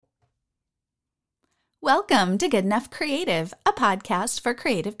Welcome to Good Enough Creative, a podcast for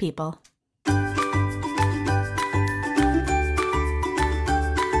creative people.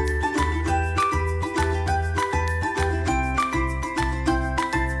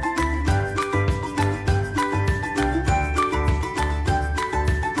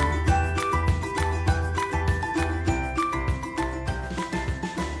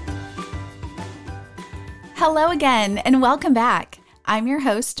 Hello again, and welcome back. I'm your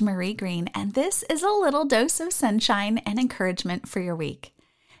host, Marie Green, and this is a little dose of sunshine and encouragement for your week.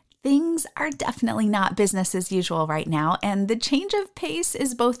 Things are definitely not business as usual right now, and the change of pace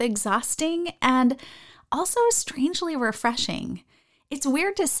is both exhausting and also strangely refreshing. It's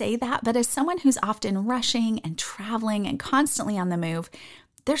weird to say that, but as someone who's often rushing and traveling and constantly on the move,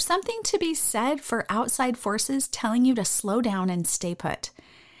 there's something to be said for outside forces telling you to slow down and stay put.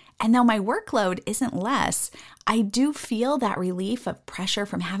 And though my workload isn't less, I do feel that relief of pressure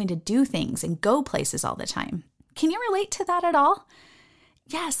from having to do things and go places all the time. Can you relate to that at all?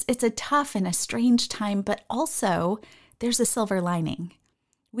 Yes, it's a tough and a strange time, but also there's a silver lining.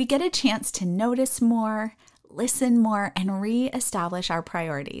 We get a chance to notice more, listen more, and reestablish our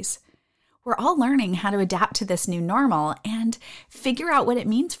priorities. We're all learning how to adapt to this new normal and figure out what it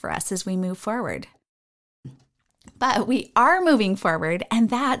means for us as we move forward. But we are moving forward, and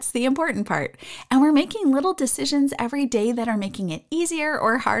that's the important part. And we're making little decisions every day that are making it easier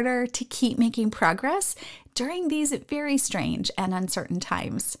or harder to keep making progress during these very strange and uncertain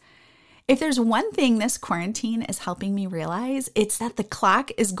times. If there's one thing this quarantine is helping me realize, it's that the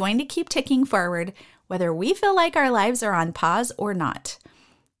clock is going to keep ticking forward, whether we feel like our lives are on pause or not.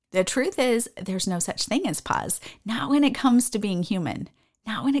 The truth is, there's no such thing as pause, not when it comes to being human,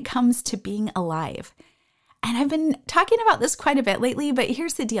 not when it comes to being alive. And I've been talking about this quite a bit lately, but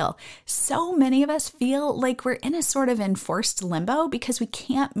here's the deal. So many of us feel like we're in a sort of enforced limbo because we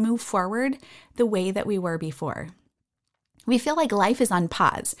can't move forward the way that we were before. We feel like life is on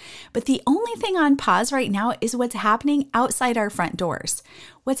pause, but the only thing on pause right now is what's happening outside our front doors.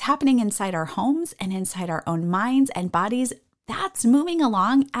 What's happening inside our homes and inside our own minds and bodies, that's moving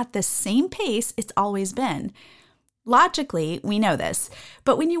along at the same pace it's always been. Logically, we know this,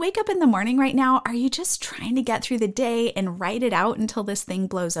 but when you wake up in the morning right now, are you just trying to get through the day and ride it out until this thing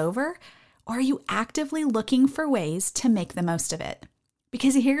blows over? Or are you actively looking for ways to make the most of it?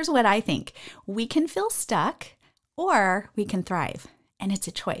 Because here's what I think. We can feel stuck or we can thrive, and it's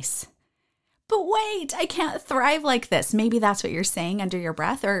a choice. But wait, I can't thrive like this. Maybe that's what you're saying under your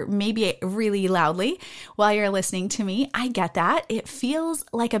breath, or maybe really loudly while you're listening to me. I get that. It feels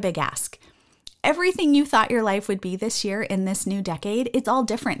like a big ask. Everything you thought your life would be this year in this new decade, it's all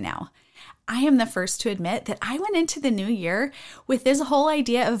different now. I am the first to admit that I went into the new year with this whole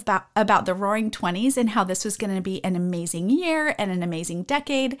idea of about the roaring 20s and how this was going to be an amazing year and an amazing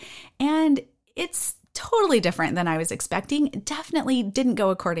decade. And it's totally different than I was expecting. It definitely didn't go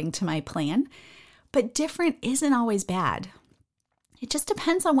according to my plan. But different isn't always bad. It just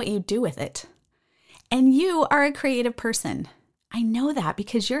depends on what you do with it. And you are a creative person. I know that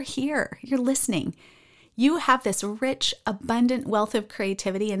because you're here, you're listening. You have this rich, abundant wealth of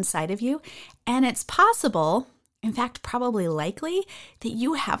creativity inside of you, and it's possible, in fact, probably likely, that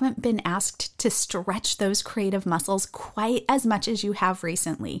you haven't been asked to stretch those creative muscles quite as much as you have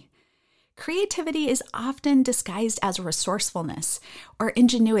recently. Creativity is often disguised as resourcefulness or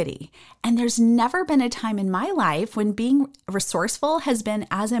ingenuity, and there's never been a time in my life when being resourceful has been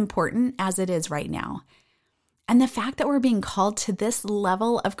as important as it is right now. And the fact that we're being called to this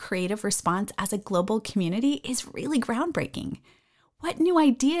level of creative response as a global community is really groundbreaking. What new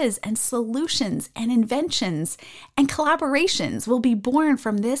ideas and solutions and inventions and collaborations will be born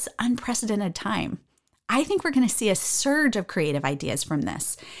from this unprecedented time? I think we're going to see a surge of creative ideas from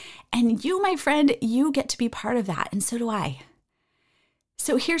this. And you, my friend, you get to be part of that, and so do I.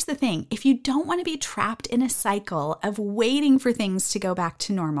 So here's the thing. If you don't want to be trapped in a cycle of waiting for things to go back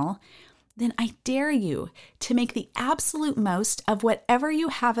to normal, then I dare you to make the absolute most of whatever you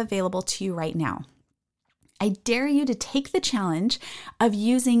have available to you right now. I dare you to take the challenge of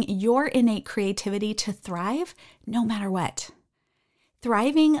using your innate creativity to thrive no matter what.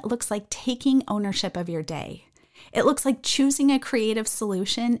 Thriving looks like taking ownership of your day. It looks like choosing a creative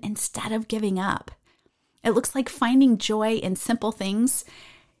solution instead of giving up. It looks like finding joy in simple things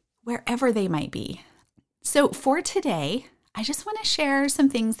wherever they might be. So for today, I just want to share some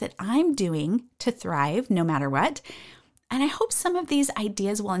things that I'm doing to thrive no matter what. And I hope some of these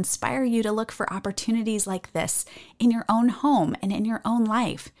ideas will inspire you to look for opportunities like this in your own home and in your own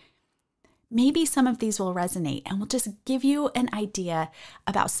life. Maybe some of these will resonate and will just give you an idea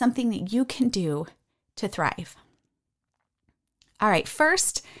about something that you can do to thrive. All right,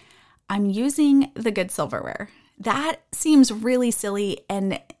 first, I'm using the good silverware. That seems really silly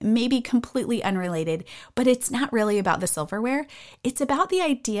and maybe completely unrelated, but it's not really about the silverware. It's about the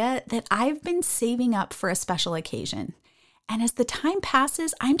idea that I've been saving up for a special occasion. And as the time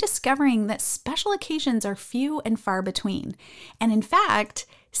passes, I'm discovering that special occasions are few and far between. And in fact,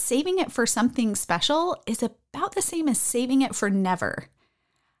 saving it for something special is about the same as saving it for never.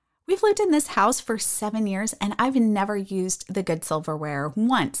 We've lived in this house for 7 years, and I've never used the good silverware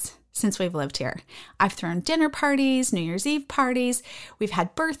once since we've lived here. I've thrown dinner parties, New Year's Eve parties, we've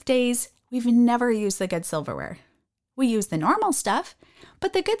had birthdays. We've never used the good silverware. We use the normal stuff,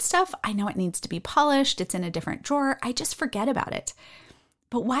 but the good stuff, I know it needs to be polished. It's in a different drawer. I just forget about it.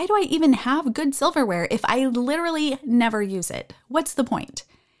 But why do I even have good silverware if I literally never use it? What's the point?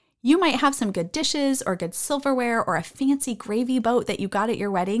 You might have some good dishes or good silverware or a fancy gravy boat that you got at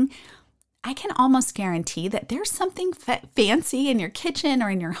your wedding. I can almost guarantee that there's something fancy in your kitchen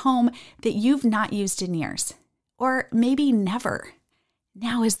or in your home that you've not used in years, or maybe never.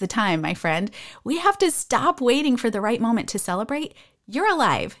 Now is the time, my friend. We have to stop waiting for the right moment to celebrate. You're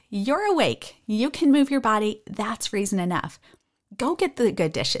alive. You're awake. You can move your body. That's reason enough. Go get the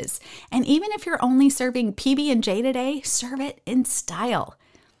good dishes. And even if you're only serving PB&J today, serve it in style.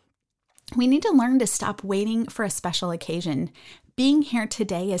 We need to learn to stop waiting for a special occasion. Being here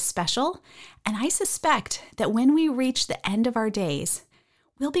today is special, and I suspect that when we reach the end of our days,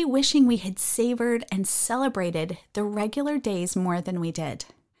 we'll be wishing we had savored and celebrated the regular days more than we did.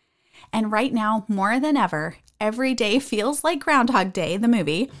 And right now, more than ever, every day feels like Groundhog Day, the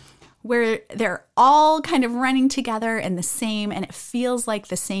movie, where they're all kind of running together and the same, and it feels like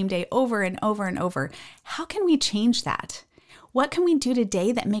the same day over and over and over. How can we change that? What can we do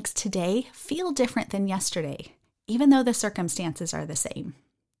today that makes today feel different than yesterday, even though the circumstances are the same?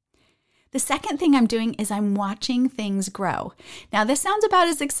 The second thing I'm doing is I'm watching things grow. Now, this sounds about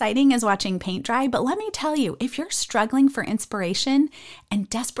as exciting as watching paint dry, but let me tell you, if you're struggling for inspiration and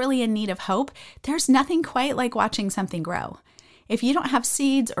desperately in need of hope, there's nothing quite like watching something grow. If you don't have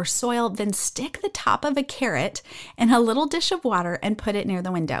seeds or soil, then stick the top of a carrot in a little dish of water and put it near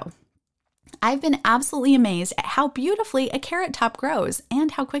the window. I've been absolutely amazed at how beautifully a carrot top grows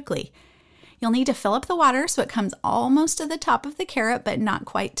and how quickly. You'll need to fill up the water so it comes almost to the top of the carrot, but not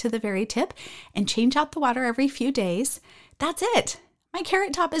quite to the very tip, and change out the water every few days. That's it. My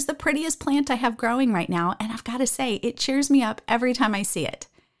carrot top is the prettiest plant I have growing right now, and I've got to say, it cheers me up every time I see it.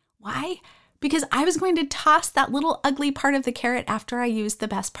 Why? Because I was going to toss that little ugly part of the carrot after I used the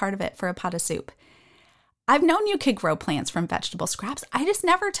best part of it for a pot of soup. I've known you could grow plants from vegetable scraps. I just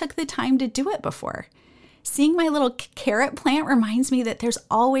never took the time to do it before. Seeing my little carrot plant reminds me that there's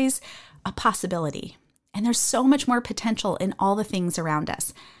always a possibility, and there's so much more potential in all the things around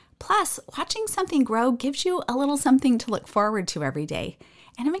us. Plus, watching something grow gives you a little something to look forward to every day,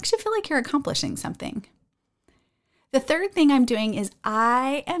 and it makes you feel like you're accomplishing something. The third thing I'm doing is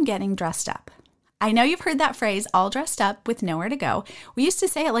I am getting dressed up. I know you've heard that phrase, all dressed up with nowhere to go. We used to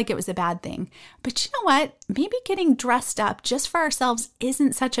say it like it was a bad thing. But you know what? Maybe getting dressed up just for ourselves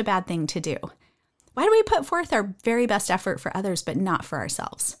isn't such a bad thing to do. Why do we put forth our very best effort for others but not for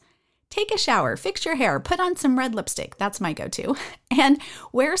ourselves? Take a shower, fix your hair, put on some red lipstick, that's my go-to, and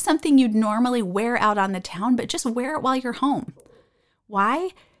wear something you'd normally wear out on the town, but just wear it while you're home. Why?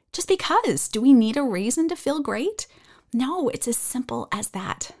 Just because. Do we need a reason to feel great? No, it's as simple as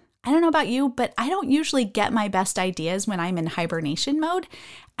that. I don't know about you, but I don't usually get my best ideas when I'm in hibernation mode.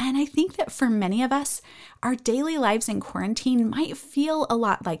 And I think that for many of us, our daily lives in quarantine might feel a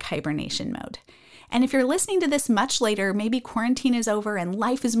lot like hibernation mode. And if you're listening to this much later, maybe quarantine is over and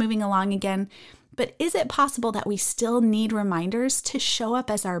life is moving along again. But is it possible that we still need reminders to show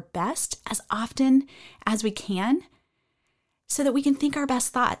up as our best as often as we can so that we can think our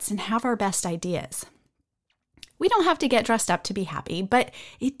best thoughts and have our best ideas? We don't have to get dressed up to be happy, but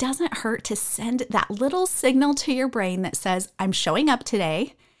it doesn't hurt to send that little signal to your brain that says, I'm showing up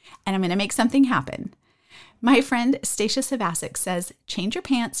today and I'm going to make something happen. My friend Stacia Savasic says, change your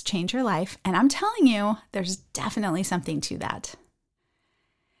pants, change your life. And I'm telling you, there's definitely something to that.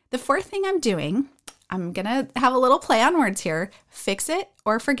 The fourth thing I'm doing, I'm going to have a little play on words here, fix it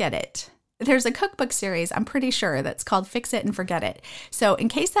or forget it. There's a cookbook series, I'm pretty sure, that's called Fix It and Forget It. So in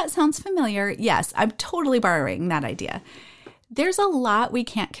case that sounds familiar, yes, I'm totally borrowing that idea. There's a lot we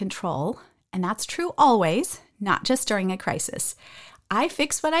can't control, and that's true always, not just during a crisis. I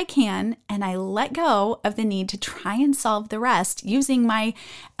fix what I can, and I let go of the need to try and solve the rest using my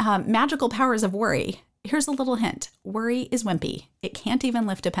magical powers of worry. Here's a little hint. Worry is wimpy. It can't even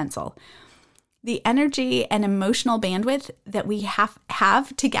lift a pencil. The energy and emotional bandwidth that we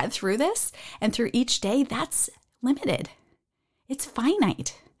have to get through this and through each day, that's limited. It's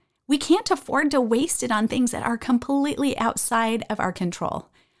finite. We can't afford to waste it on things that are completely outside of our control.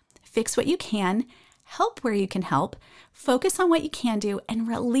 Fix what you can, help where you can help, focus on what you can do, and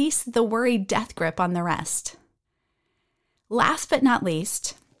release the worry death grip on the rest. Last but not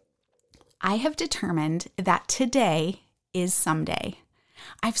least, I have determined that today is someday.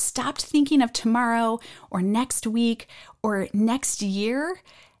 I've stopped thinking of tomorrow or next week or next year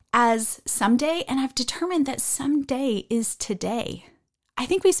as someday, and I've determined that someday is today. I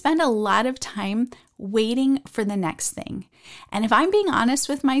think we spend a lot of time waiting for the next thing. And if I'm being honest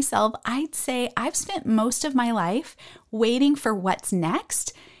with myself, I'd say I've spent most of my life waiting for what's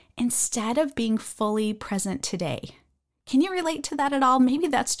next instead of being fully present today. Can you relate to that at all? Maybe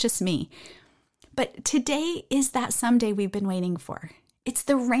that's just me. But today is that someday we've been waiting for. It's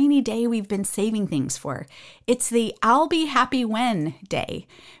the rainy day we've been saving things for. It's the I'll be happy when day.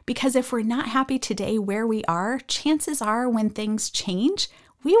 Because if we're not happy today where we are, chances are when things change,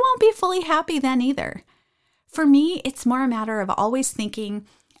 we won't be fully happy then either. For me, it's more a matter of always thinking,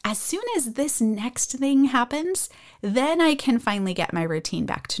 as soon as this next thing happens, then I can finally get my routine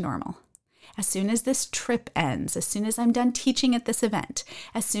back to normal. As soon as this trip ends, as soon as I'm done teaching at this event,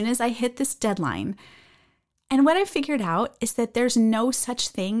 as soon as I hit this deadline. And what I figured out is that there's no such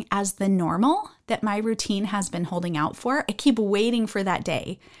thing as the normal that my routine has been holding out for. I keep waiting for that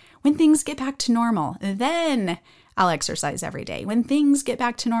day. When things get back to normal, then I'll exercise every day. When things get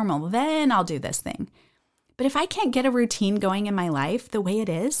back to normal, then I'll do this thing. But if I can't get a routine going in my life the way it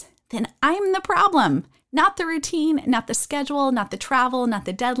is, then I'm the problem. Not the routine, not the schedule, not the travel, not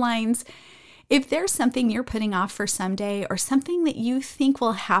the deadlines. If there's something you're putting off for someday or something that you think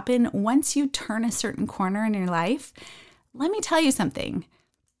will happen once you turn a certain corner in your life, let me tell you something.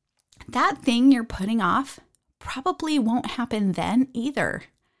 That thing you're putting off probably won't happen then either.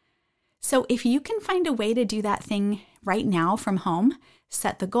 So if you can find a way to do that thing right now from home,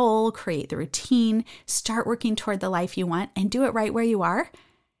 set the goal, create the routine, start working toward the life you want, and do it right where you are,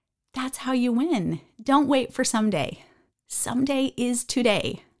 that's how you win. Don't wait for someday. Someday is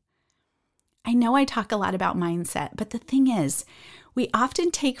today. I know I talk a lot about mindset, but the thing is, we often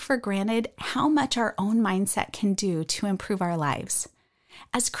take for granted how much our own mindset can do to improve our lives.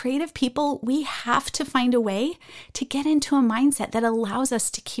 As creative people, we have to find a way to get into a mindset that allows us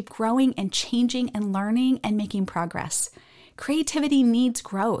to keep growing and changing and learning and making progress. Creativity needs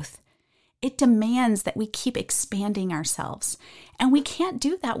growth. It demands that we keep expanding ourselves. And we can't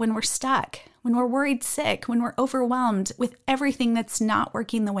do that when we're stuck, when we're worried sick, when we're overwhelmed with everything that's not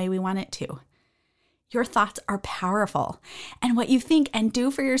working the way we want it to. Your thoughts are powerful, and what you think and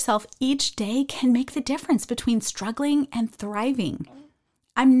do for yourself each day can make the difference between struggling and thriving.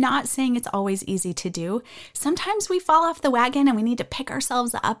 I'm not saying it's always easy to do. Sometimes we fall off the wagon and we need to pick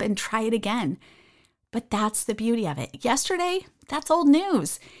ourselves up and try it again. But that's the beauty of it. Yesterday, that's old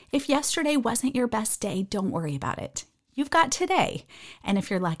news. If yesterday wasn't your best day, don't worry about it. You've got today, and if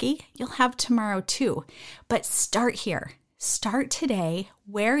you're lucky, you'll have tomorrow too. But start here. Start today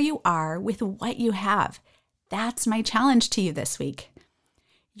where you are with what you have. That's my challenge to you this week.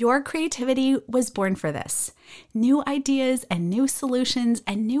 Your creativity was born for this. New ideas and new solutions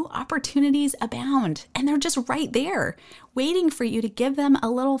and new opportunities abound, and they're just right there, waiting for you to give them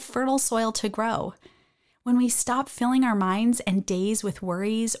a little fertile soil to grow. When we stop filling our minds and days with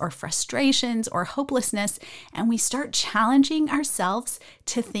worries or frustrations or hopelessness, and we start challenging ourselves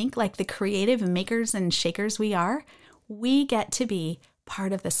to think like the creative makers and shakers we are, we get to be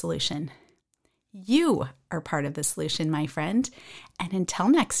part of the solution. You are part of the solution, my friend. And until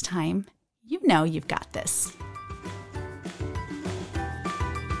next time, you know you've got this.